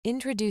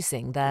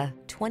Introducing the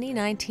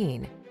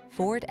 2019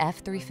 Ford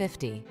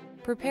F-350.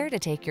 Prepare to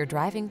take your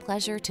driving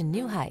pleasure to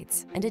new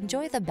heights and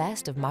enjoy the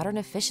best of modern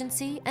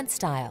efficiency and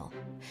style.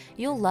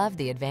 You'll love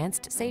the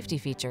advanced safety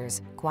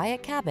features,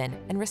 quiet cabin,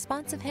 and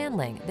responsive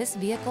handling this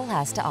vehicle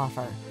has to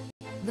offer.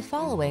 The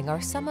following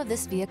are some of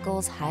this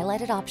vehicle's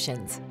highlighted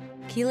options: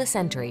 keyless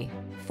entry,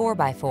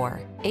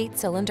 4x4,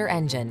 8-cylinder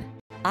engine,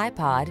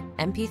 iPod,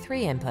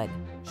 MP3 input,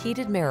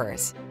 heated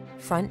mirrors,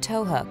 front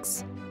tow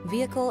hooks,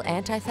 vehicle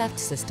anti-theft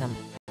system,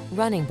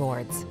 running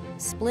boards,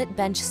 split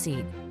bench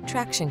seat,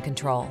 traction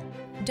control.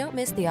 Don't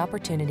miss the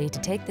opportunity to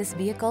take this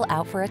vehicle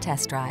out for a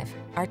test drive.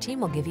 Our team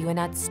will give you an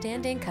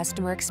outstanding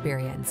customer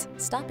experience.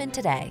 Stop in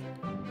today.